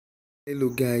Hello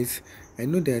guys, I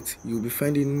know that you'll be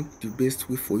finding the best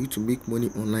way for you to make money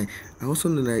online. I also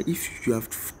know that if you have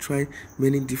tried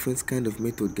many different kind of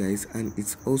method guys and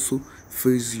it also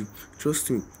fails you,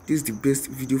 trust me, this is the best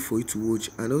video for you to watch.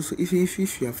 And also if you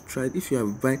have tried, if you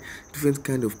have buy different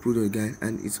kind of product guys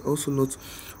and it's also not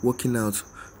working out,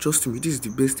 trust me, this is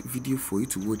the best video for you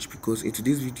to watch, because in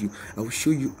today's video I will show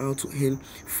you how to earn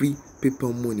free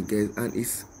PayPal money guys, and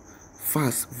it's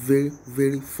fast, very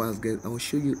fast guys. I will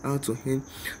show you how to earn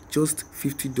just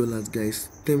 $50 guys.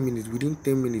 10 minutes, within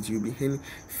 10 minutes you'll be earning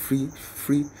free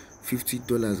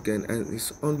 $50 guys, and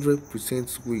it's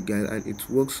 100% good guys, and it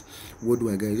works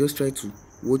worldwide guys. Just try to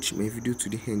watch my video to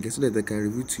the end guys, so that I can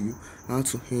review to you how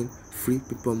to earn free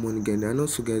paper money guys. And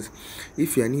also guys,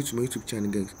 if you are new to my YouTube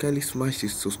channel guys, kindly smash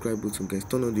this subscribe button guys,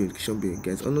 turn on the notification bell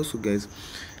guys. And also guys,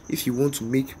 if you want to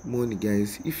make money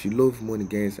guys, if you love money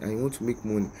guys and you want to make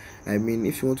money,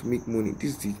 if you want to make money,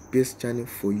 this is the best channel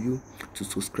for you to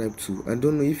subscribe to. I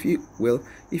don't know if you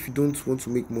don't want to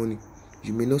make money,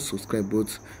 you may not subscribe,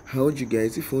 but I urge you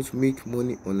guys, if you want to make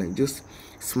money online, just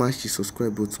smash the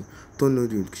subscribe button, turn on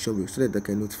the notification bell, so that I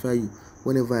can notify you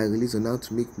whenever I release on how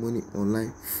to make money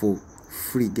online for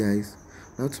free guys.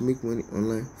 How to make money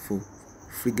online for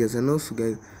free guys. And also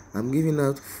guys, I'm giving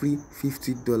out free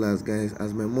 $50 guys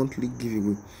as my monthly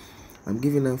giveaway. I'm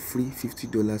giving out free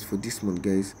 $50 for this month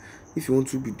guys. If you want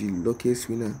to be the luckiest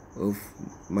winner of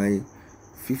my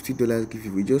 $50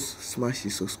 giveaway, just smash the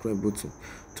subscribe button,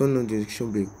 turn on the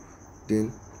notification bell,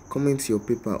 then comment your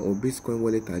PayPal or Bitcoin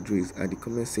wallet address at the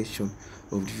comment section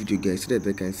of the video guys, so that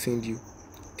I can send you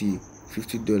the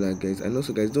 $50 guys. And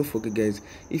also guys, don't forget guys,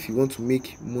 if you want to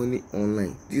make money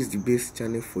online, this is the best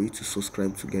channel for you to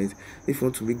subscribe to guys. If you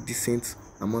want to make decent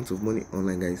amount of money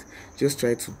online guys, just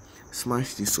try to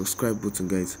smash the subscribe button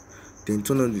guys, then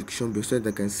turn on the notification bell, so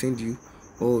that I can send you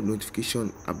all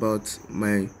notification about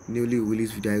my newly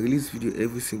released video. I release video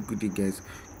every single day guys.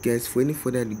 For any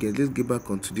further guys, let's get back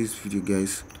onto this video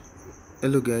guys.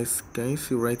 Hello guys, can you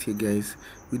see right here guys,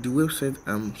 with the website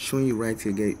I'm showing you right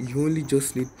here guys, you only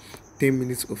just need 10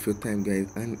 minutes of your time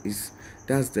guys, and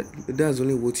that's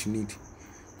only what you need.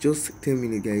 Just 10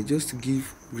 minutes guys, just to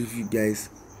give review guys,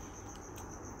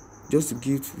 you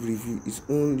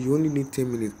only need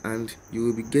 10 minutes, and you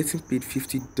will be getting paid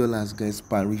 $50 guys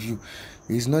per review.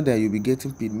 It's not that you'll be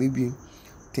getting paid maybe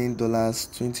 $10,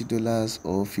 $20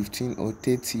 or 15 or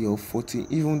 30 or 40,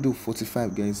 even though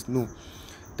 45 guys. No,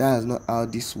 that is not how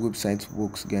this website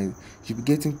works guys. You'll be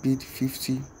getting paid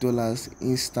 $50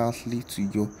 instantly to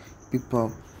your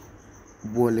PayPal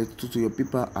wallet, to your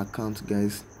PayPal account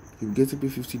guys. You'll be getting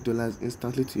paid $50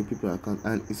 instantly to your PayPal account,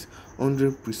 and it's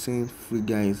 100% free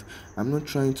guys. I'm not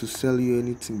trying to sell you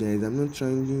anything guys. I'm not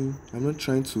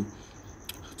trying to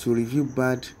review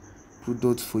bad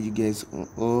products for you guys,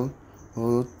 or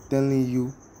telling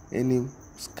you any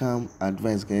scam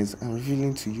advice guys. I'm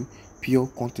revealing to you pure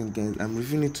content guys. I'm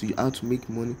revealing to you how to make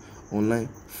money online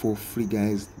for free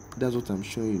guys. That's what I'm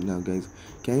showing you now guys.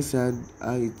 Can you see how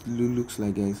it looks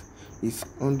like guys? It's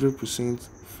 100%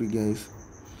 free guys.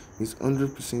 It's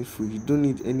 100% free. You don't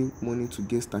need any money to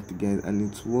get started guys,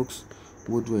 and it works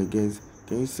worldwide guys.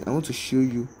 Can you see? I want to show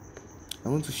you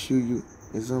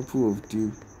example of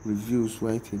the reviews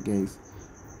right here guys.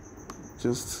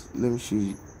 Just let me show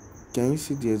you. Can you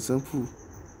see the example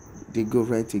they go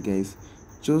right here guys?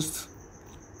 Just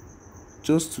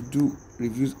to do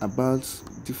reviews about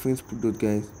different product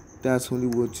guys, that's only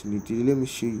what you need. Let me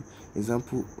show you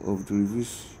example of the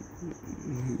reviews.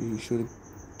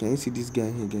 Can you see this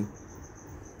guy here again?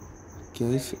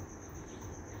 Can you see?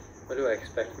 What do I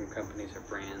expect from companies or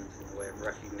brands in the way of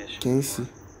recognition? Can you see?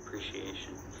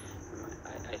 Appreciation.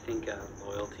 I think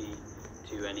loyalty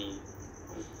to any.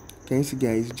 Can you see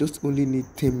guys? Just only need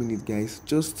 10 minutes guys.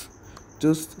 Just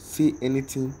say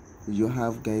anything you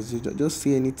have guys. Just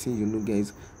say anything you know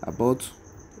guys about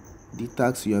the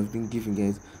tax you have been given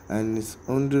guys, and it's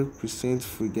 100%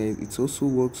 free guys. It also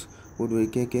works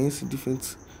worldwide. Can you see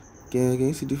different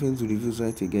reviews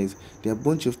right here guys? There are a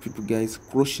bunch of people guys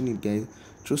crushing it guys.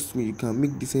 Trust me, you can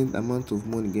make decent amount of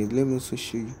money guys. Let me also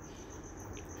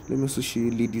show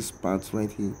you ladies parts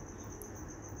right here.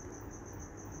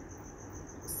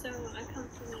 So a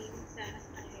company that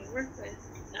I work with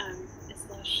is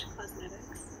Lush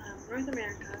Cosmetics, North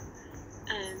America,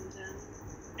 and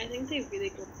I think they really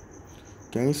go.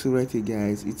 Can you see right here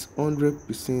guys? It's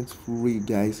 100% free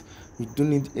guys. You don't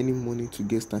need any money to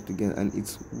get started again, and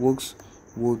it works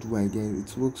worldwide guys.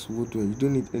 It works worldwide. You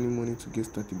don't need any money to get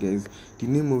started guys. The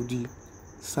name of the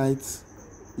site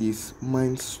is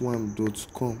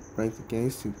mindswarm.com right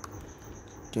here.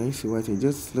 Can you see right here?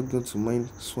 Just log on to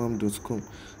mindswarm.com,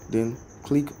 then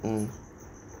click on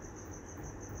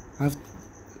have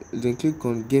then click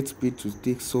on get paid to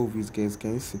take service, guys.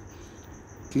 Can you see?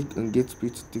 Click on get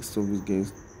paid to take service,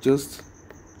 guys. Just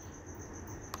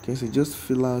can you see? Just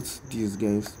fill out this,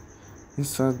 guys.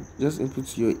 Insert, just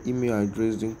input your email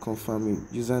address, then confirm your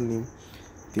username,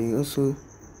 then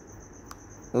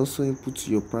also input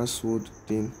your password,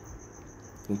 then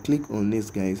click on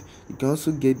next, guys. You can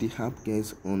also get the app,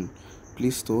 guys, on Play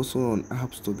Store, also on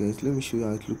App Store, guys. Let me show you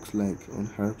how it looks like on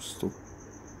App Store.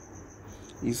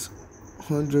 It's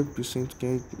 100%,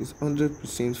 guys. It's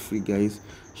 100% free, guys.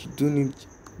 You don't need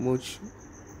much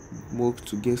work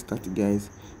to get started, guys.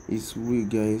 It's real,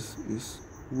 guys. It's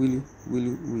really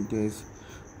real, guys.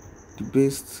 The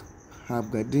best app,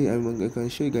 guys. I can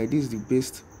show you, guys. This is the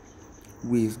best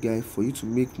ways, guys, for you to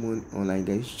make money online,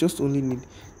 guys. You just only need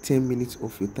 10 minutes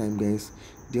of your time, guys.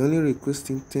 They're only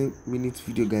requesting 10-minute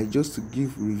video, guys, just to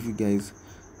give review, guys.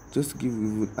 Just to give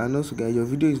review. And also, guys, your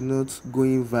video is not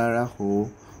going viral or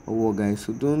what, guys.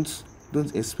 So don't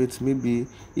expect maybe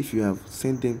if you have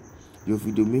sent them your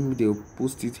video, maybe they'll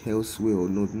post it elsewhere or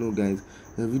not. No, guys,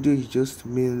 the video is just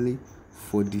mainly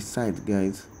for the site,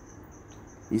 guys.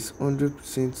 It's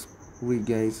 100% free,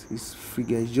 guys. It's free,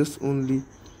 guys. Just only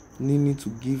need to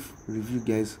give review,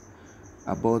 guys,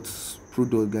 about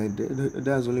product, guys.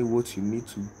 That's only what you need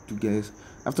to do, guys.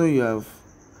 After you have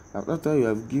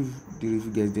give the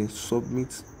review, guys, then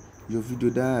submit your video.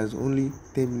 That has only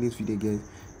 10 minutes video, guys.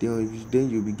 Then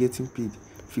you'll be getting paid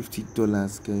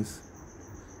 $50, guys.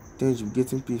 Then you'll be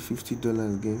getting paid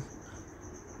 $50, guys.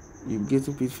 You'll be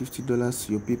getting paid $50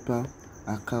 to your PayPal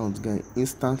account, guys.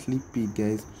 Instantly paid,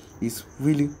 guys. It's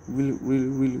really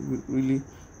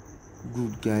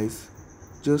good, guys.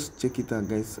 Just check it out,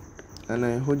 guys, and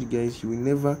I heard you guys, you will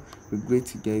never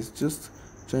regret it, guys. Just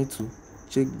try to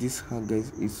check this out,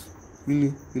 guys. It's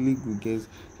really good, guys.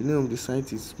 The name of the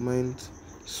site is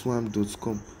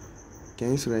mindswarm.com.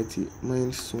 Can you write it?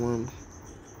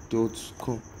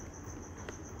 mindswarm.com.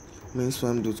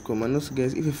 And also,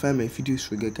 guys, if you find my video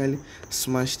useful, guys, kindly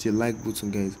smash the like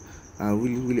button, guys. I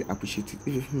really appreciate it.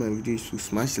 If you find my video useful,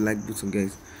 smash the like button,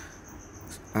 guys.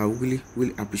 I really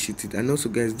appreciate it. And also,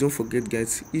 guys, don't forget,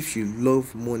 guys, if you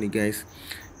love money, guys,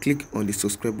 click on the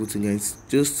subscribe button, guys.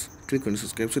 Just click on the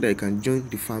subscribe so that you can join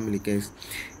the family, guys.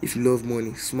 If you love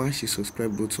money, smash the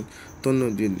subscribe button, turn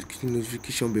on the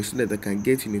notification bell so that I can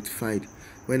get you notified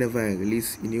whenever I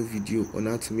release a new video on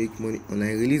how to make money online.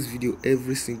 I release video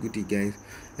every single day, guys.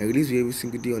 I release video every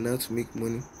single day on how to make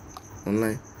money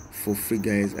online for free,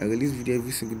 guys. I release video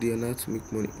every single day on how to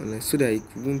make money online, so that it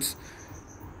won't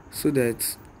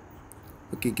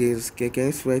okay, guys, can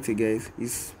you write it, guys?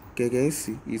 Can you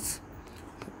see it's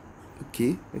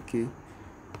okay.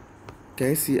 Can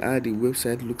you see how the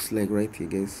website looks like right here,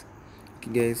 guys?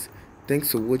 Okay, guys,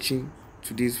 thanks for watching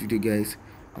today's video, guys.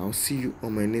 I'll see you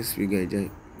on my next video, guys.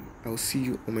 I'll see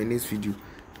you on my next video.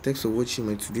 Thanks for watching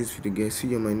my today's video, guys. See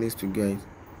you on my next video, guys.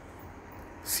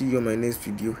 See you on my next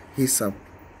video. ASAP.